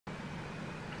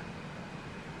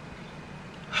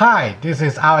Hi, this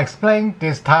is Alexplain.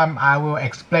 This time I will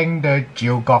explain the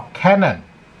Gelgoog Cannon.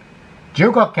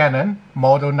 Gelgoog Cannon,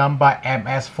 model number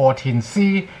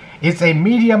MS-14C, is a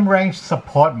medium-range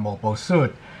support mobile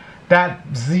suit that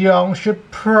Zeon should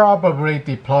probably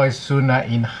deploy sooner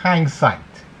in hindsight.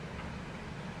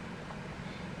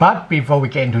 But before we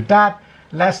get into that,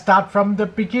 let's start from the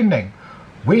beginning.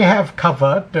 We have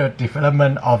covered the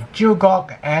development of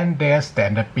Gelgoog and their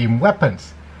standard beam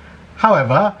weapons.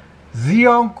 However,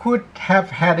 Zeon could have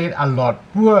had it a lot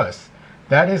worse.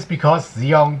 That is because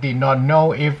Zeon did not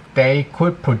know if they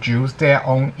could produce their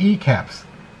own ECAPs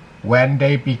when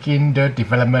they begin the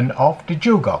development of the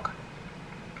Gelgoog.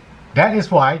 That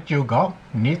is why Gelgoog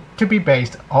needs to be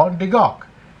based on the Goog,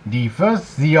 the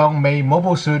first Zeon-made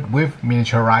mobile suit with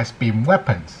miniaturized beam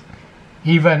weapons,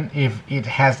 even if it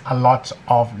has a lot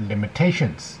of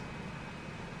limitations.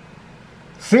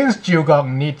 Since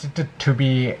Gelgoog needed to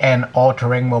be an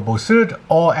all-terrain mobile suit,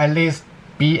 or at least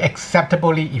be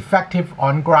acceptably effective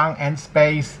on ground and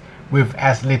space with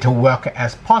as little work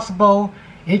as possible,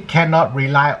 it cannot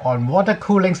rely on water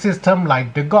cooling system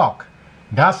like the Goog.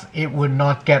 Thus, it would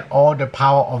not get all the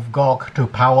power of Goog to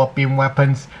power beam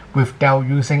weapons without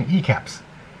using ECAPs.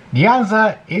 The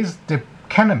answer is the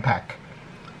Cannon Pack,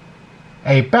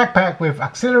 a backpack with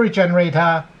auxiliary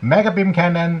generator, mega beam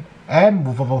cannon, and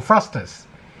movable thrusters.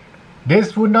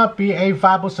 This would not be a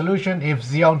viable solution if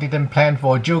Zeon didn't plan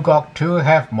for Gelgoog to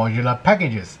have modular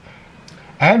packages,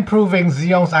 and proving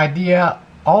Zeon's idea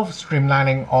of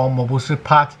streamlining all mobile suit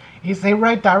parts is a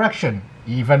right direction,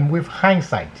 even with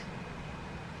hindsight.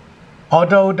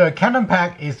 Although the Cannon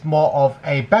Pack is more of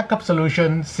a backup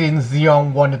solution since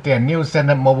Zeon wanted their new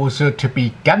standard mobile suit to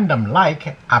be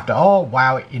Gundam-like. After all,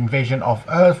 while Invasion of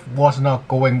Earth was not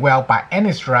going well by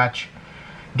any stretch,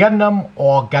 Gundam,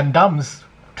 or Gundams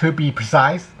to be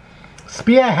precise,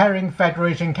 spearheading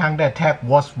Federation counterattack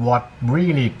was what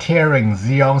really tearing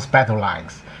Zeon's battle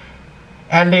lines,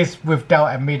 at least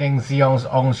without admitting Zeon's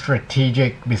own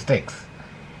strategic mistakes.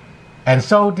 And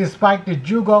so, despite the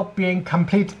Gelgoog being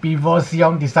complete before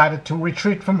Zeon decided to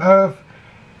retreat from Earth,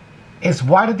 its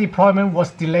wider deployment was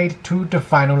delayed to the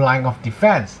final line of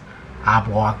defense,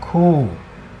 Bakcup.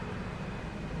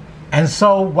 And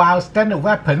so, while standard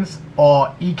weapons, or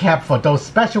ECAP for those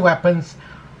special weapons,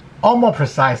 or more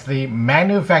precisely,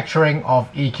 manufacturing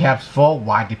of ECAPs for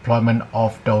wide deployment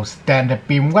of those standard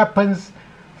beam weapons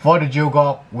for the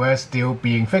Gelgoog were still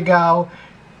being figured out,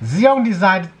 Zeon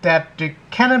decided that the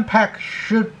Cannon Pack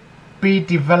should be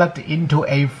developed into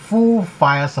a full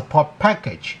fire support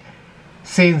package.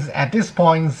 Since at this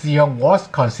point Zeon was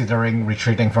considering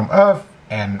retreating from Earth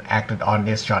and acted on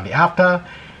it shortly after,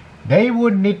 they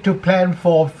would need to plan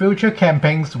for future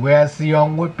campaigns where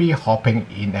Zeon would be hopping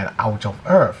in and out of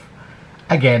Earth.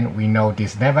 Again, we know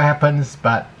this never happens,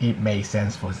 but it made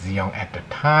sense for Zeon at the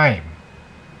time.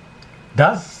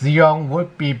 Thus, Zeon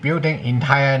would be building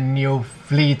entire new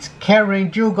fleets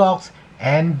carrying Gelgoogs,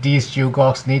 and these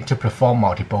Gelgoogs need to perform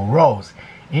multiple roles,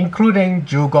 including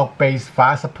Gelgoog-based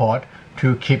fire support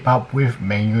to keep up with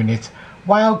main units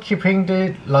while keeping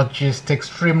the logistics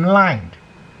streamlined.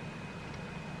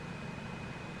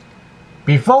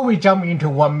 Before we jump into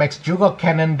what makes Gelgoog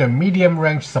Cannon the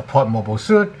medium-range support mobile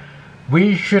suit,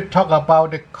 we should talk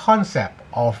about the concept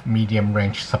of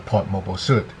medium-range support mobile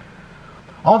suit.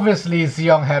 Obviously,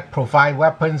 Zeon had provided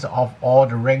weapons of all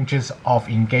the ranges of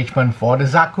engagement for the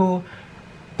Zaku,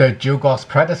 the Gelgoog's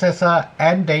predecessor,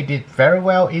 and they did very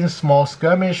well in small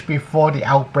skirmish before the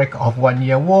outbreak of 1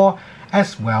 Year War,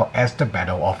 as well as the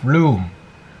Battle of Loom.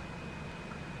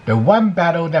 The one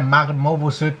battle that marked the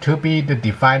mobile suit to be the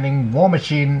defining war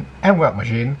machine and work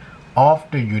machine of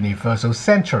the universal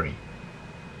century.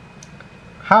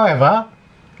 However,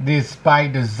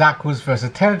 despite the Zaku's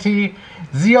versatility,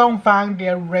 Zeon found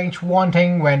their range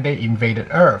wanting when they invaded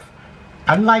Earth.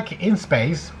 Unlike in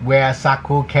space, where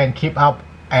Zaku can keep up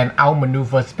and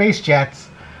outmaneuver space jets,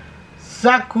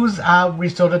 Zakus are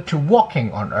resorted to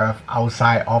walking on Earth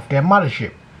outside of their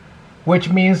mothership, which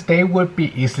means they would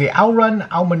be easily outrun,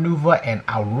 outmaneuvered, and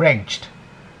outranged.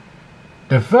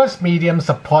 The first medium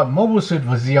support mobile suit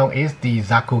for Zeon is the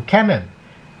Gelgoog Cannon,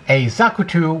 a Zaku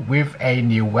 2 with a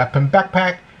new weapon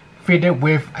backpack fitted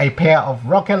with a pair of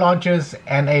rocket launchers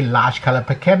and a large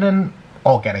caliber cannon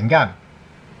or Gatling gun.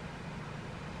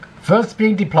 First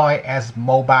being deployed as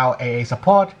mobile AA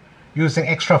support, using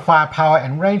extra firepower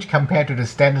and range compared to the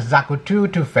standard Zaku 2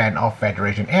 to fend off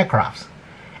Federation aircrafts,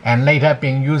 and later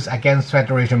being used against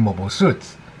Federation mobile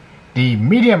suits. The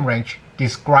medium range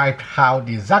described how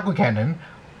the Gelgoog Cannon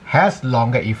has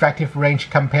longer effective range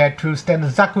compared to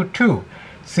standard Zaku 2,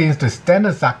 since the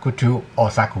standard Zaku 2 or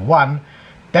Zaku 1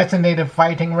 designated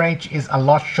fighting range is a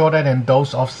lot shorter than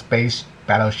those of space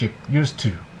battleships used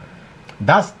to.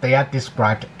 Thus, they are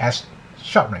described as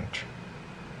short range.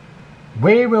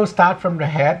 We will start from the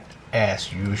head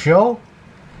as usual.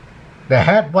 The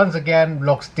head once again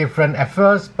looks different at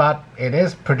first, but it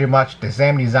is pretty much the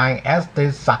same design as the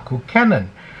Gelgoog Cannon,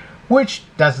 which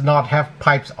does not have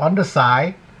pipes on the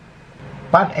side,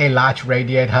 but a large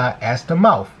radiator as the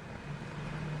mouth.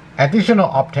 Additional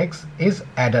optics is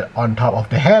added on top of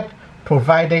the head,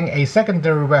 providing a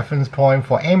secondary reference point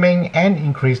for aiming and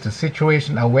increase the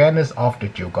situation awareness of the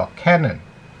Gelgoog Cannon.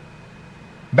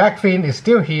 Back fin is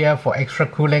still here for extra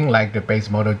cooling like the base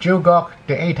model Gelgoog,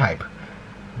 the A-type,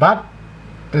 but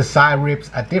the side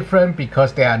ribs are different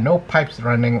because there are no pipes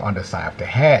running on the side of the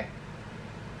head.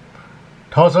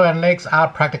 Torso and legs are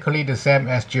practically the same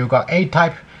as Gelgoog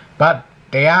A-type, but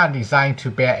they are designed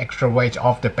to bear extra weight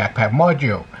of the backpack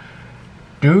module.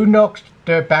 Do note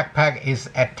the backpack is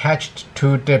attached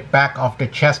to the back of the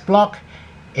chest block.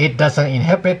 It doesn't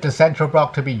inhibit the central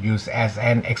block to be used as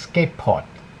an escape pod.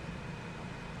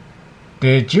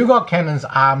 The Gelgoog Cannon's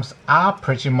arms are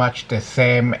pretty much the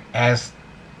same as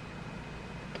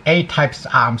A-type's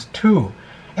arms too,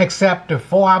 except the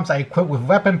forearms are equipped with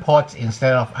weapon ports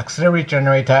instead of auxiliary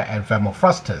generator and thermal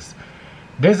thrusters.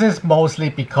 This is mostly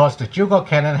because the Gelgoog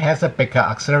Cannon has a bigger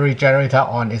auxiliary generator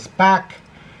on its back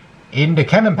in the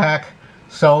cannon pack,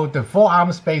 so the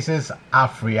forearm spaces are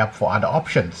free up for other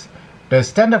options. The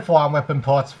standard forearm weapon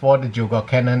ports for the Gelgoog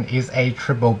Cannon is a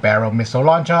triple barrel missile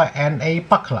launcher and a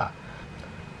buckler.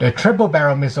 The triple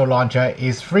barrel missile launcher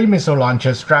is 3 missile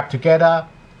launchers strapped together.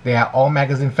 They are all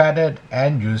magazine feathered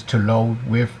and used to load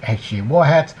with HE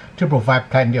warheads to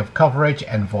provide plenty of coverage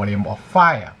and volume of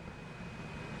fire.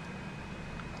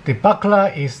 The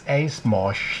buckler is a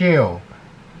small shield,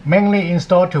 mainly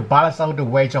installed to balance out the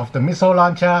weight of the missile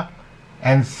launcher,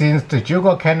 and since the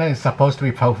Gelgoog Cannon is supposed to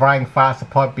be providing fire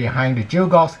support behind the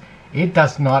Gelgoogs, it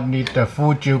does not need the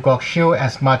full Gelgoog shield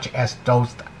as much as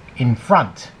those in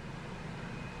front.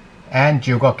 And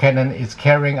Gelgoog Cannon is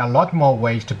carrying a lot more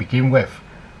weight to begin with,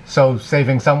 so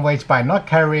saving some weight by not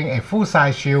carrying a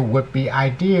full-size shield would be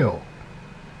ideal.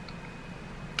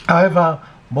 However,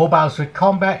 Mobile Suit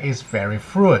combat is very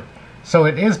fluid, so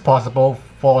it is possible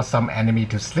for some enemy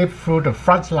to slip through the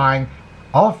front line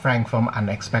or flank from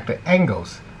unexpected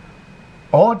angles.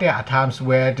 Or there are times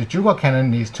where the Gelgoog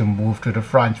Cannon needs to move to the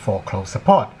front for close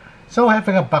support, so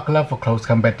having a buckler for close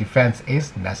combat defense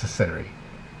is necessary.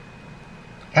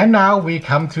 And now we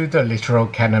come to the literal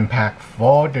cannon pack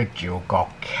for the Gelgoog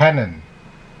Cannon.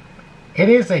 It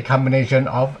is a combination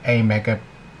of a mega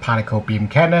particle beam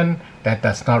cannon that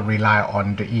does not rely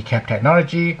on the ECAP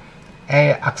technology,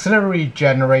 an auxiliary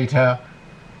generator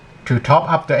to top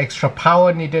up the extra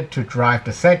power needed to drive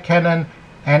the said cannon,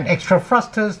 and extra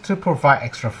thrusters to provide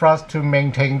extra thrust to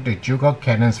maintain the Gelgoog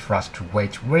Cannon's thrust to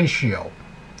weight ratio.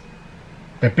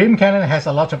 The beam cannon has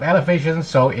a lot of elevation,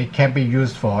 so it can be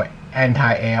used for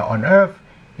anti-air on Earth.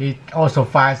 It also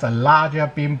fires a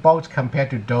larger beam bolt compared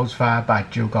to those fired by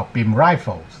Gelgoog beam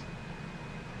rifles.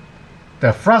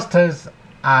 The thrusters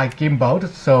are gimbaled,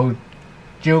 so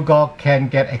Gelgoog can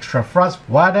get extra thrust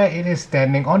whether it is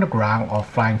standing on the ground or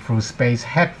flying through space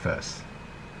headfirst.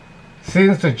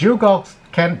 Since the Gelgoog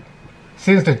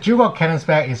Cannon's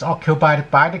back is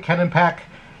occupied by the cannon pack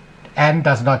and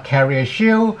does not carry a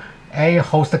shield, a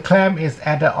holster clamp is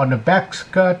added on the back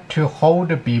skirt to hold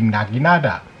the beam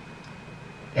naginata.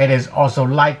 It is also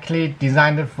likely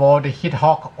designed for the Hit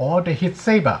Hawk or the Hit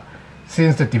Saber,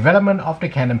 since the development of the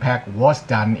cannon pack was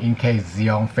done in case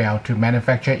Zeon failed to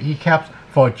manufacture ECAPs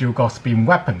for Gelgoog's beam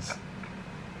weapons.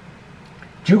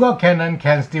 Gelgoog Cannon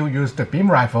can still use the beam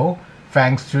rifle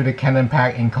thanks to the cannon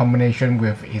pack in combination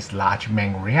with its large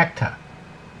main reactor.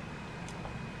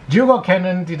 Gelgoog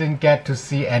Cannon didn't get to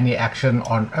see any action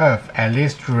on Earth, at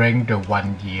least during the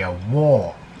 1-year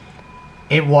war.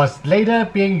 It was later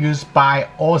being used by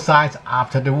all sides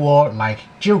after the war like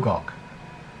Gelgoog.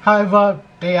 However,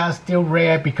 they are still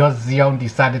rare because Zeon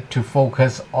decided to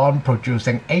focus on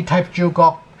producing A-type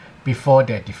Gelgoog before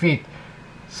their defeat,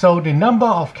 so the number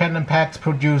of cannon packs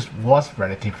produced was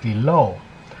relatively low.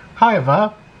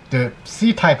 However, the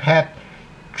C-type head,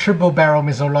 triple barrel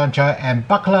missile launcher and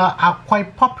buckler are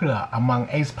quite popular among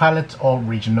ace pilots or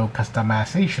regional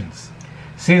customizations.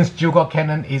 Since Gelgoog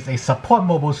Cannon is a support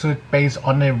mobile suit based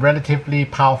on a relatively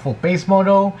powerful base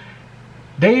model,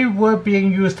 they were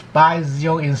being used by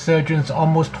Zeon insurgents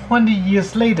almost 20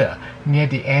 years later, near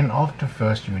the end of the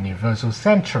first universal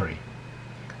century.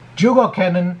 Gelgoog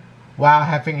Cannon, while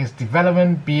having its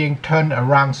development being turned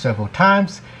around several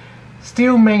times,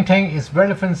 still maintained its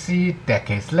relevancy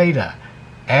decades later,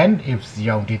 And if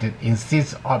Zeon didn't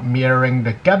insist on mirroring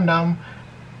the Gundam,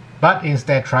 but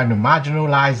instead trying to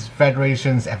marginalize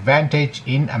Federation's advantage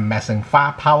in amassing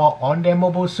firepower on their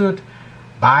mobile suit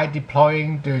by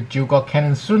deploying the Gelgoog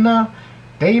Cannon sooner,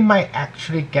 they might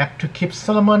actually get to keep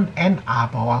Solomon and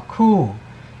Arbor cool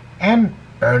and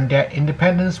earn their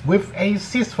independence with a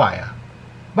ceasefire.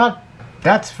 But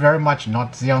that's very much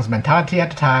not Zeon's mentality at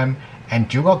the time, and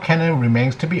Gelgoog Cannon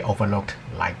remains to be overlooked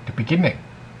like the beginning.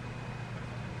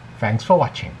 Thanks for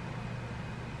watching.